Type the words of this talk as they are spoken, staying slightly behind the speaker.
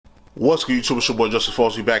What's good, YouTube? It's your boy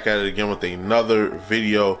JusticeXFalls. We back at it again with another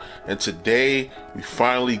video, and today we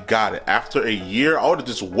finally got it. After a year, I ordered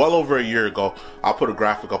this well over a year ago. I'll put a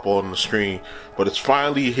graphic up on the screen, but it's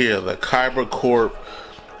finally here. The Kaiba Corp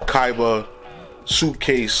Kaiba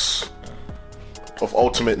suitcase of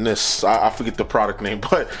ultimateness. I forget the product name,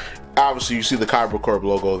 but obviously you see the Kaiba Corp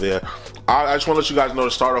logo there. I just want to let you guys know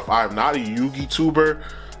to start off, I am not a Yu-Gi tuber.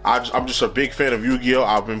 I'm just a big fan of Yu-Gi-Oh!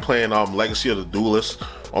 I've been playing Legacy of the Duelist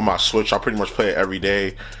on my Switch. I pretty much play it every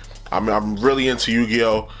day. I'm really into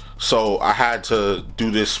Yu-Gi-Oh! So I had to do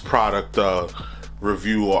this product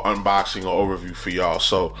review or unboxing or overview for y'all.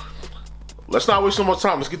 So let's not waste so much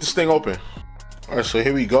time. Let's get this thing open. Alright, so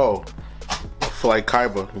here we go. I feel like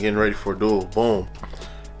Kaiba. I'm getting ready for a duel. Boom.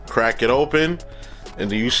 Crack it open. And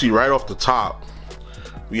then you see right off the top,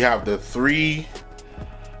 we have the 3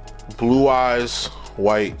 blue eyes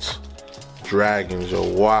white dragons. Yo,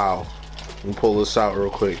 wow. Let me pull this out real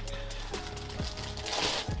quick.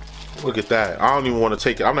 Look at that. I don't even want to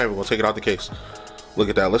take it. I'm not even going to take it out the case. Look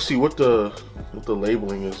at that. Let's see what the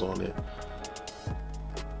labeling is on it.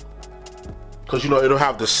 Because, you know, it'll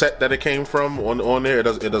have the set that it came from on there. It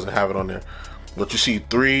doesn't have it on there. But you see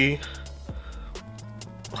 3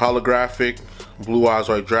 holographic blue eyes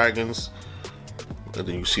white dragons. And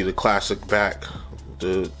then you see the classic back,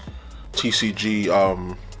 the TCG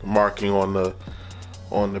marking on the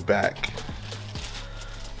back.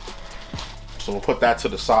 So we'll put that to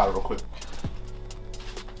the side real quick,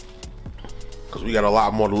 because we got a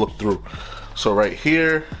lot more to look through. So right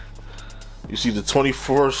here, you see the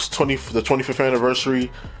 25th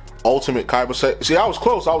anniversary Ultimate Kaiba Set. See, I was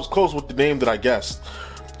close with the name that I guessed.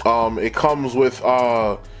 It comes with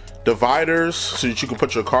dividers so that you can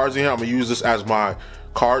put your cards in here. I'm gonna use this as my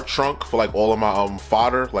card trunk for like all of my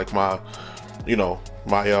fodder, like my my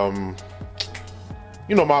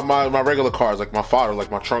regular cards, like my fodder,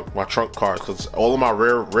 like my trunk cards, because all of my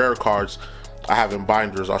rare cards I have in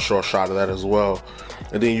binders. I'll show a shot of that as well.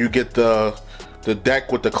 And then you get the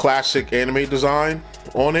deck with the classic anime design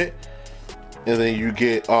on it, and then you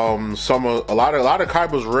get a lot of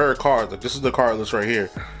Kaiba's rare cards. Like this is the card list right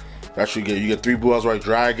here. That's what you get 3 blue eyes white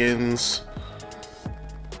dragons.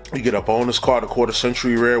 You get a bonus card, a quarter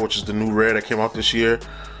century rare, which is the new rare that came out this year,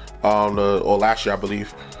 or last year I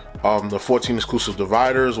believe. The 14 exclusive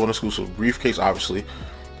dividers, 1 exclusive briefcase, obviously,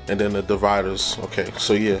 and then the dividers. Okay,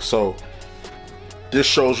 so yeah, so this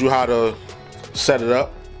shows you how to set it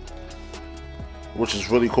up, which is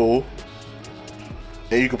really cool.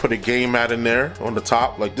 And you can put a game mat in there on the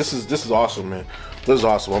top. Like this is awesome, man. This is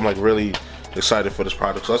awesome. I'm like really excited for this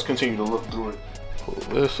product. So let's continue to look through it. Pull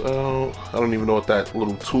this out. I don't even know what that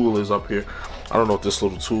little tool is up here. I don't know what this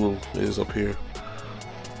little tool is up here.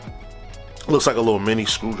 Looks like a little mini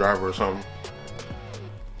screwdriver or something.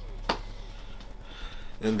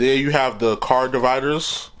 And there you have the card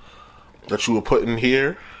dividers that you will put in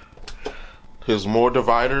here. Here's more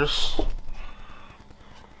dividers.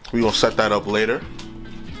 We're gonna set that up later.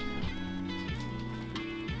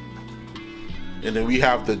 And then we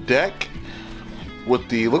have the deck with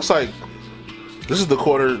the, looks like this is the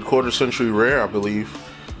quarter century rare, I believe.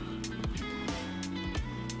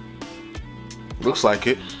 Looks like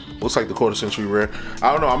it. Looks like the quarter century rare.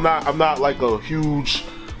 I don't know. I'm not like a huge,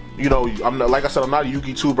 you know, I'm not, like I said, I'm not a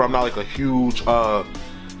Yu-Gi tuber. I'm not like a huge I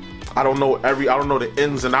don't know the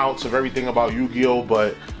ins and outs of everything about Yu-Gi-Oh,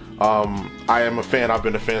 but I am a fan. I've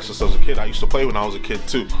been a fan since I was a kid. I used to play when I was a kid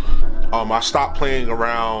too. I stopped playing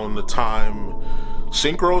around the time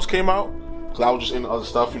Synchros came out, because I was just into other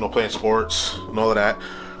stuff, you know, playing sports and all of that.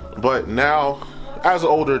 But now, as an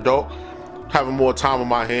older adult, having more time on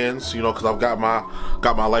my hands, you know, because I've got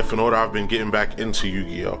my life in order, I've been getting back into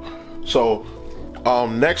Yu-Gi-Oh. So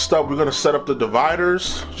next up, we're gonna set up the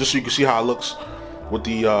dividers, just so you can see how it looks with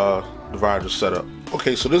the dividers set up.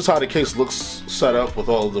 Okay, so this is how the case looks set up with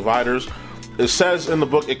all the dividers. It says in the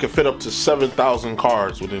book it can fit up to 7,000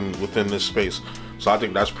 cards within this space, so I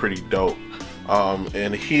think that's pretty dope.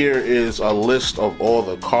 And here is a list of all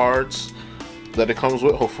the cards that it comes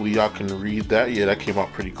with. Hopefully y'all can read that. Yeah, that came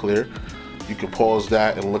out pretty clear. You can pause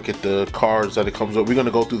that and look at the cards that it comes with. We're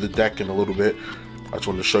gonna go through the deck in a little bit. I just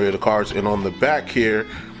wanted to show you the cards. And on the back here,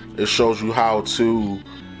 it shows you how to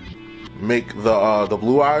make the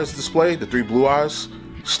blue eyes display, the 3 blue eyes,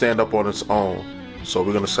 stand up on its own. So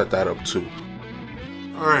we're gonna set that up too.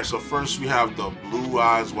 Alright, so first we have the blue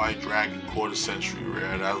eyes white dragon quarter century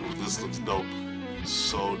rare. This looks dope.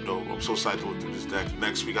 So dope. I'm so excited to look through this deck.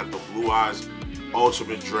 Next we got the blue eyes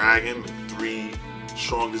ultimate dragon, 3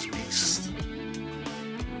 strongest beasts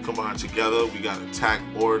combined together. We got attack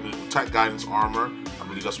guidance armor. I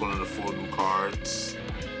believe that's one of the 4 new cards.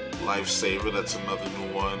 Lifesaver, that's another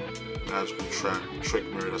new one. Magical Trick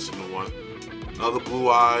Mirror, that's a new one. Another Blue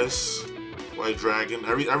Eyes, White Dragon.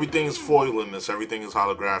 Everything is foil in this. Everything is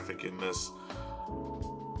holographic in this.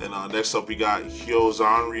 And next up we got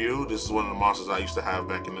Hyozanryu. This is one of the monsters I used to have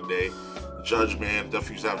back in the day. Judgment,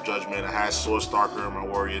 definitely used to have Judgment. I had Sword Stalker in my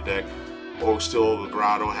warrior deck. Oak Steel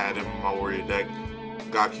Grotto had him in my warrior deck.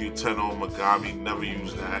 Gaku Tenno Megami, never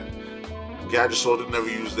used that. Gadget Soldier, never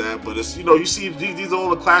used that. But it's, you know, you see these are all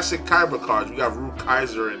the classic Kaiba cards. We got Root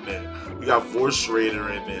Kaiser in there. We got Voice Raider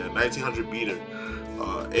in there. 1900 beater.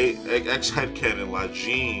 X Headcanon,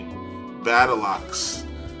 Lajin, Battleox,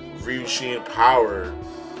 Ryushin Power,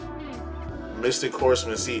 Mystic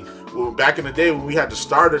Horseman. See, back in the day when we had the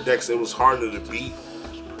starter decks, it was harder to beat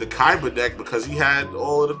the Kaiba deck because he had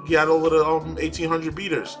all of the 1800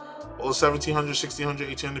 beaters, all the 1700, 1600,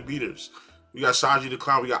 1800 beaters. We got Sanji the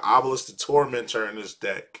Clown, we got Obelisk the Tormentor in this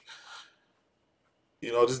deck.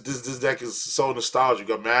 You know, this deck is so nostalgic.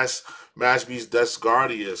 We got Mass Beast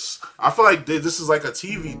Desgardius. I feel like this is like a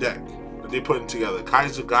TV deck that they putting together.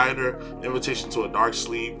 Kaiser Guider, Invitation to a Dark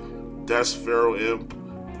Sleep, Death Pharaoh Imp,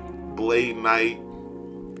 Blade Knight,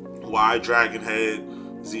 Wide Dragon Head,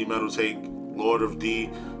 Z Metal Take, Lord of D.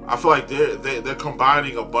 I feel like they're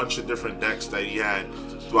combining a bunch of different decks that he had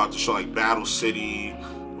throughout the show, like Battle City,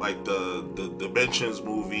 like the Dimensions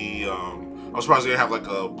movie. I'm surprised they have like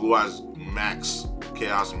a Blue Eyes Max,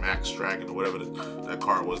 Chaos Max Dragon, or whatever that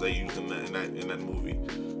card was they used in that movie.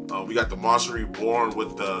 We got the Monster Reborn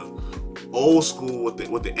with the old school with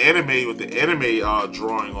the anime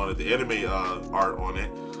drawing on it, the anime art on it.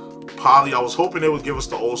 Poly, I was hoping they would give us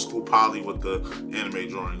the old school Poly with the anime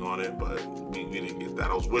drawing on it, but we didn't get that.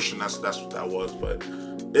 I was wishing that's what that was, but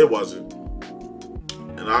it wasn't,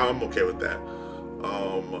 and I'm okay with that.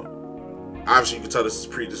 Obviously you can tell this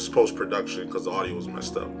is post-production because the audio was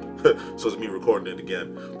messed up, so it's me recording it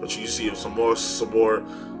again. But you see some more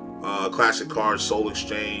classic cards: Soul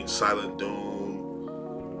Exchange, Silent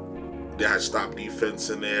Doom. They had Stop Defense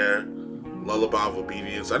in there, Lullaby of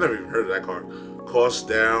Obedience. I never even heard of that card. Cost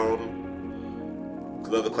Down,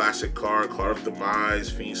 another classic card, Card of Demise,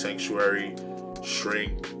 Fiend Sanctuary,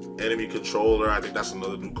 Shrink, Enemy Controller. I think that's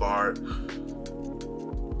another new card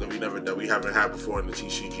that we haven't had before in the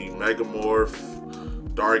TCG.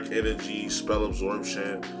 Megamorph, Dark Energy, Spell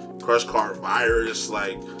Absorption, Crush Card Virus.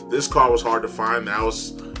 Like, this card was hard to find. Now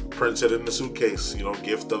it's printed in the suitcase. You know,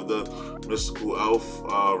 Gift of the Mystical Elf,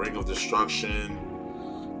 Ring of Destruction,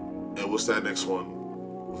 and what's that next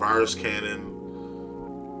one? Virus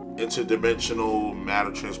Cannon, Interdimensional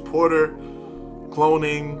Matter Transporter,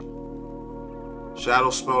 Cloning, Shadow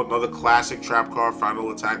Spell, another classic trap card,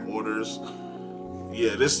 Final Attack Orders.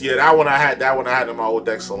 Yeah, that one I had in my old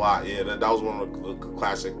decks a lot. Yeah, that was one of the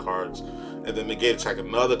classic cards. And then the Gate Attack,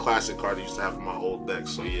 another classic card I used to have in my old deck.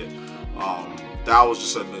 So yeah, that was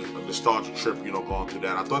just a nostalgia trip, you know, going through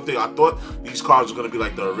that. I thought these cards were gonna be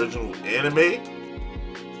like the original anime,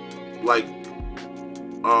 like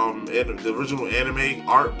the original anime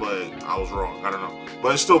art, but I was wrong. I don't know,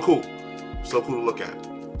 but it's still cool. Still cool to look at.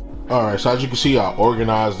 All right, so as you can see, I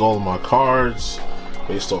organized all of my cards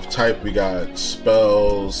based off type. We got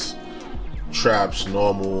spells, traps,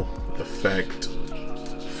 normal, effect,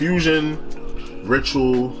 fusion,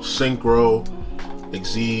 ritual, synchro,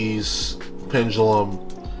 Xyz, pendulum,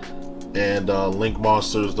 and link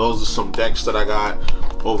monsters. Those are some decks that I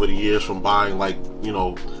got over the years from buying, like, you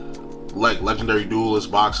know, like legendary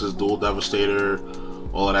duelist boxes, dual devastator,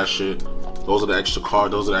 all of that shit. Those are the extra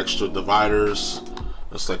cards. Those are the extra dividers.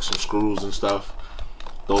 That's like some screws and stuff.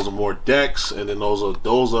 Those are more decks, and then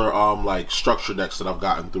those are like structure decks that I've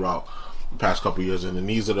gotten throughout the past couple years. And then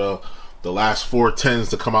these are the last 4 tens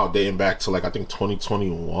to come out, dating back to like I think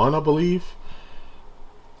 2021, I believe.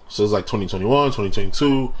 So it's like 2021,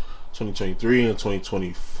 2022, 2023, and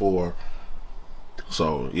 2024.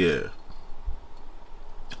 So yeah,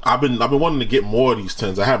 I've been wanting to get more of these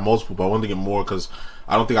tens. I have multiple, but I wanted to get more because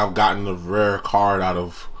I don't think I've gotten a rare card out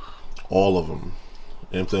of all of them.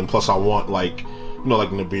 And then plus I want, like, you know, like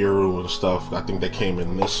Nibiru and stuff. I think that came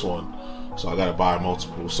in this one, so I gotta buy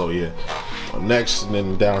multiple. So yeah. Next, and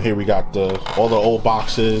then down here we got all the old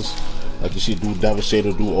boxes. Like you see, do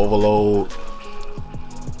Devastator, do Overload,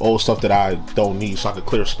 old stuff that I don't need, so I could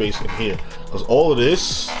clear space in here. Because all of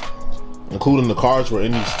this, including the cards, were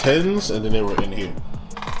in these tens, and then they were in here.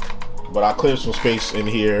 But I cleared some space in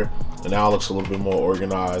here, and now it looks a little bit more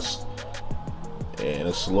organized. And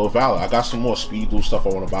it's a little valid. I got some more speed duel stuff I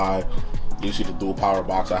want to buy. You see the dual power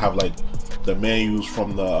box. I have like the menus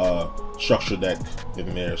from the structure deck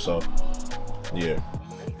in there. So yeah.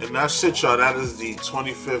 And that's it, y'all. That is the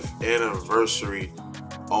 25th anniversary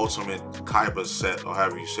Ultimate Kaiba Set, or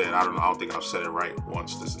however you say it. I don't think I've said it right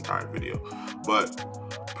once this entire video. But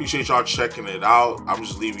appreciate y'all checking it out. I'm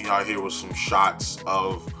just leaving y'all here with some shots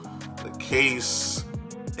of the case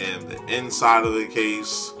and the inside of the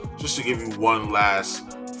case, just to give you one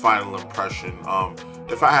last final impression.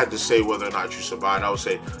 If I had to say whether or not you should buy it, I would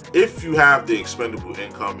say if you have the expendable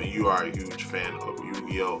income and you are a huge fan of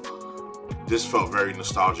Yu-Gi-Oh!, this felt very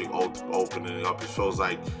nostalgic opening it up. It feels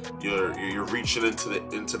like you're reaching into the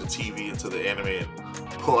TV, into the anime, and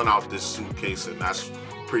pulling out this suitcase, and that's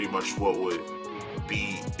pretty much what would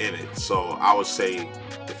be in it. So I would say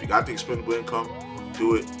if you got the expendable income,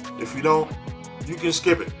 do it. If you don't, you can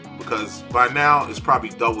skip it, because by now it's probably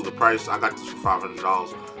double the price. I got this for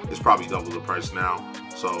 $500. It's probably double the price now.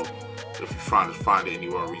 So if you're trying to find it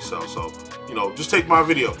anywhere on resale, so you know, just take my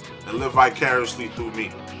video and live vicariously through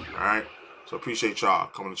me. All right. So appreciate y'all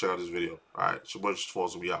coming to check out this video. All right. It's your boy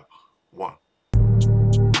JusticeXFalls, and we out. 1.